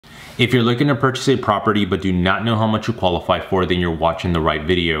If you're looking to purchase a property but do not know how much you qualify for, then you're watching the right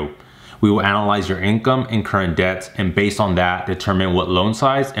video. We will analyze your income and current debts, and based on that, determine what loan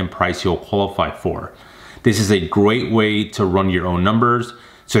size and price you'll qualify for. This is a great way to run your own numbers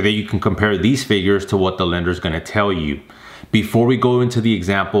so that you can compare these figures to what the lender is going to tell you. Before we go into the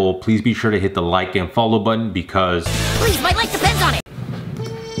example, please be sure to hit the like and follow button because... Please, my life depends on it!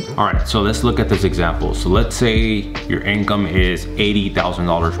 Alright, so let's look at this example. So let's say your income is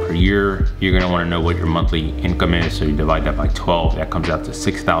 $80,000 per year. You're going to want to know what your monthly income is, so you divide that by 12. That comes out to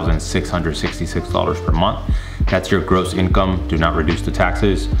 $6,666 per month. That's your gross income. Do not reduce the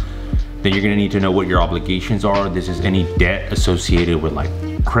taxes. Then you're going to need to know what your obligations are. This is any debt associated with like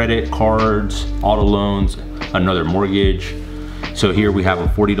credit cards, auto loans, another mortgage. So here we have a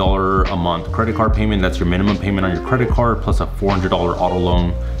 $40 a month credit card payment. That's your minimum payment on your credit card, plus a $400 auto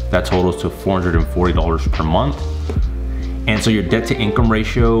loan. That totals to $440 per month. And so your debt to income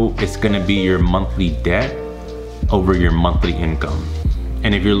ratio is going to be your monthly debt over your monthly income.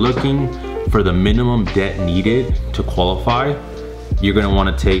 And if you're looking for the minimum debt needed to qualify, you're going to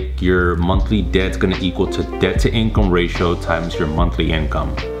want to take your monthly debt is going to equal to debt to income ratio times your monthly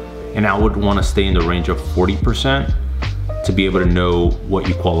income. And I would want to stay in the range of 40% to be able to know what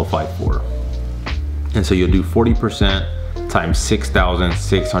you qualify for. And so you'll do 40% times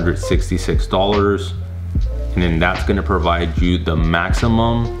 $6,666, and then that's going to provide you the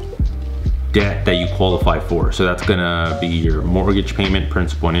maximum debt that you qualify for. So that's going to be your mortgage payment,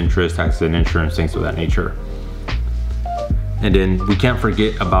 principal and interest, taxes and insurance, things of that nature. And then we can't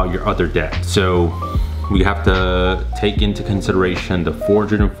forget about your other debt. So we have to take into consideration the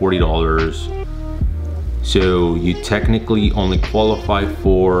 $440. So you technically only qualify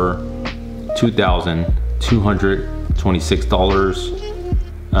for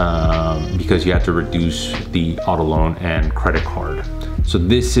 $2,226 because you have to reduce the auto loan and credit card. So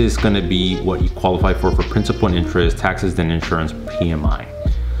this is going to be what you qualify for principal and interest, taxes and insurance, PMI.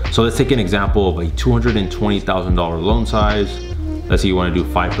 So let's take an example of a $220,000 loan size. Let's say you want to do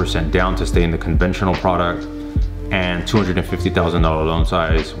 5% down to stay in the conventional product, and $250,000 loan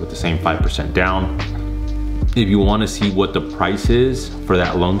size with the same 5% down. If you want to see what the price is for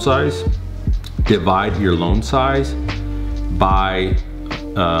that loan size, divide your loan size by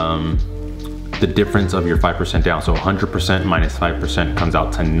the difference of your 5% down. So 100% minus 5% comes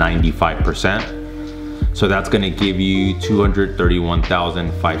out to 95%. So that's going to give you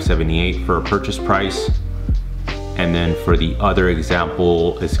 $231,578 for a purchase price. And then for the other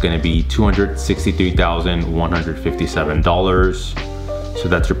example, it's going to be $263,157. So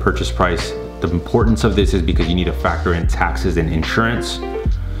that's your purchase price. The importance of this is because you need to factor in taxes and insurance.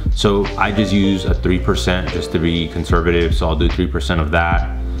 So I just use a 3% just to be conservative. So I'll do 3% of that.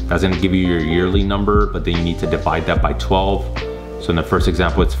 That's going to give you your yearly number, but then you need to divide that by 12. So in the first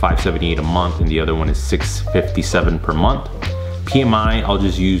example, it's $578 a month, and the other one is $657 per month. PMI, I'll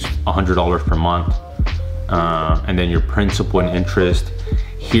just use $100 per month. And then your principal and interest.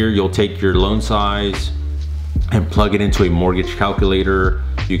 Here you'll take your loan size and plug it into a mortgage calculator.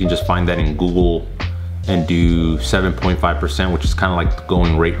 You can just find that in Google and do 7.5%, which is kind of like the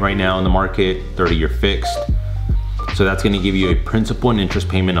going rate right now in the market, 30-year fixed. So that's going to give you a principal and interest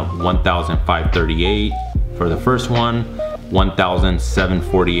payment of $1,538 for the first one,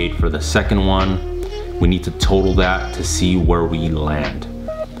 $1,748 for the second one. We need to total that to see where we land.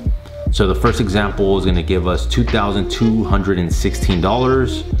 So the first example is going to give us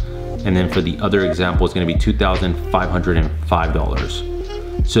 $2,216, and then for the other example it's going to be $2,505.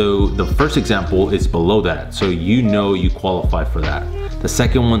 So the first example is below that, so you know you qualify for that. The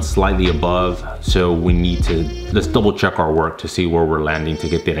second one's slightly above, so we need to, let's double check our work to see where we're landing to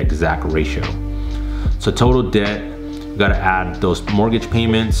get that exact ratio. So total debt, you got to add those mortgage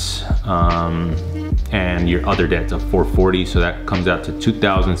payments and your other debts of $440, so that comes out to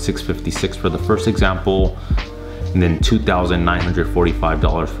 $2,656 for the first example, and then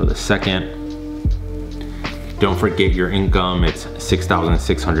 $2,945 for the second. Don't forget your income, it's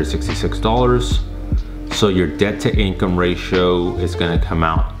 $6,666. So your debt to income ratio is going to come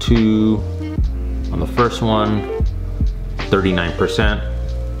out to, on the first one, 39%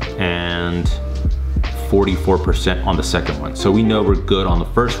 and 44% on the second one. So we know we're good on the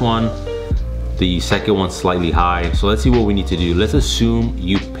first one. The second one's slightly high. So let's see what we need to do. Let's assume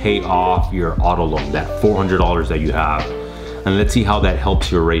you pay off your auto loan, that $400 that you have, and let's see how that helps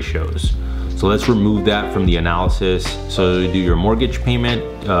your ratios. So let's remove that from the analysis. So you do your mortgage payment,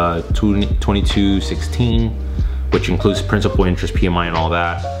 $2216, which includes principal, interest, PMI, and all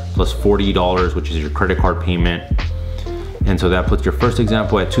that, plus $40, which is your credit card payment. And so that puts your first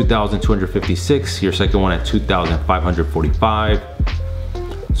example at $2,256, your second one at $2,545.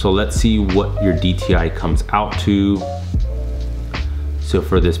 So let's see what your DTI comes out to. So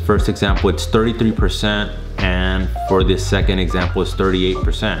for this first example, it's 33%, and for this second example, it's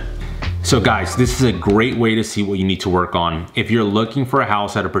 38%. So guys, this is a great way to see what you need to work on. If you're looking for a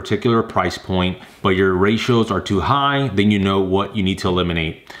house at a particular price point, but your ratios are too high, then you know what you need to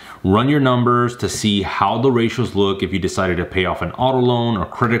eliminate. Run your numbers to see how the ratios look if you decided to pay off an auto loan or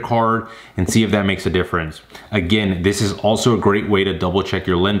credit card, and see if that makes a difference. Again, this is also a great way to double check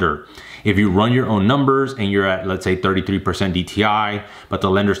your lender. If you run your own numbers and you're at, let's say, 33% DTI, but the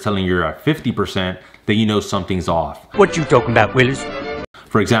lender's telling you you're at 50%, then you know something's off. What you talking about, Willis?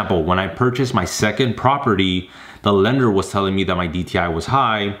 For example, when I purchased my second property, the lender was telling me that my DTI was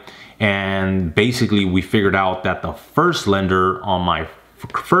high, and basically we figured out that the first lender on my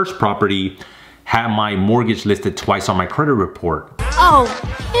first property had my mortgage listed twice on my credit report. Oh,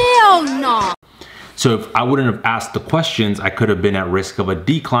 hell no! So if I wouldn't have asked the questions, I could have been at risk of a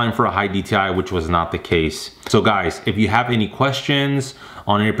decline for a high DTI, which was not the case. So guys, if you have any questions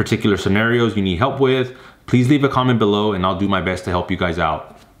on any particular scenarios you need help with, please leave a comment below and I'll do my best to help you guys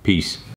out. Peace.